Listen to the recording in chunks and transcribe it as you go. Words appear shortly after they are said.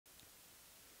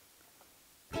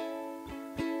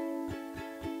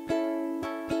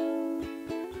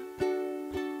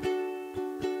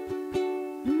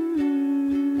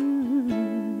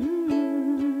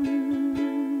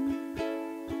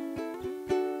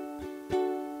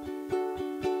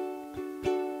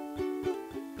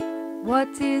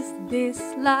What is this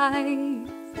life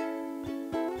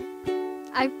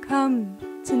I've come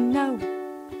to know?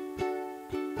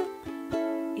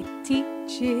 It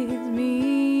teaches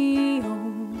me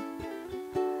all,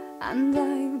 and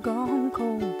I've gone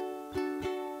cold.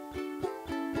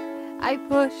 I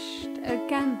pushed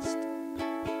against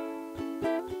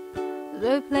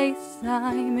the place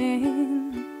I'm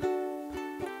in.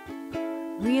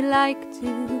 We like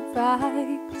to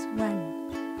fight when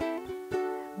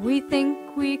we think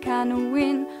we can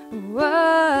win. Whoa.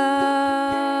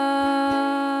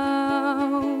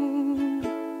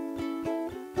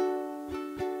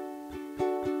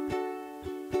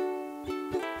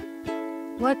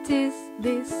 What is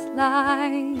this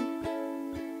life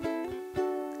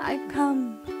I've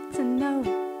come to know?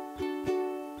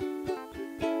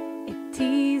 It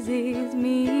teases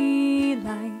me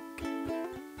like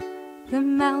the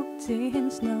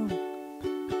melting snow.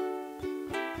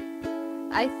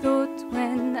 I thought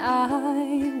when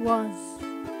I was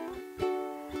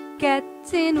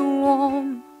getting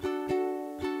warm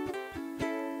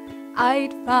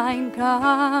I'd find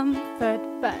comfort,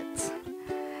 but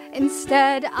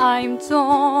instead I'm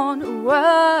torn. Whoa,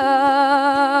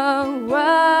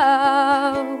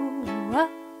 whoa, whoa,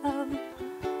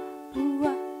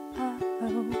 whoa.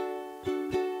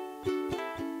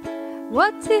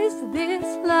 What is this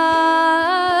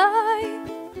life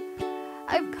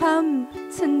I've come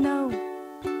to know?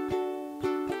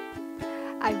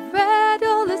 I've read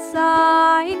all the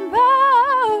signposts,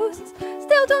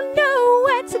 still don't know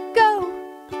where to go.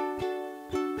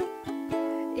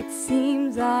 It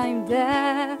seems I'm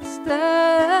destined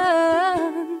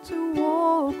to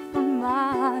walk for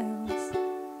miles,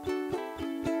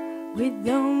 with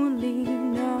only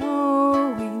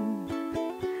knowing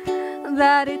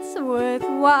that it's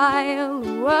worthwhile.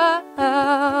 Whoa,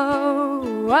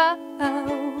 whoa, whoa,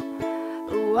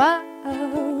 whoa,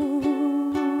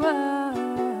 whoa.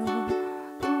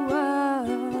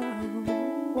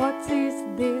 What is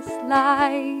this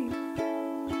life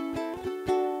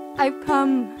I've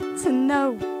come to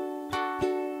know?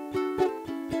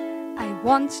 I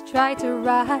once tried to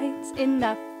write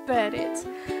enough, but it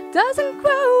doesn't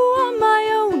grow on my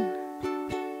own.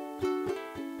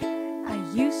 I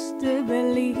used to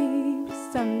believe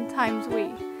sometimes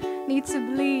we need to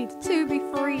bleed to be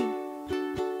free,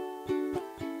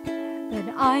 but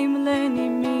I'm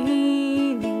learning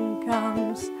meaning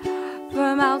comes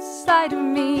from outside of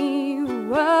me.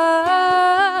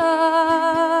 Whoa.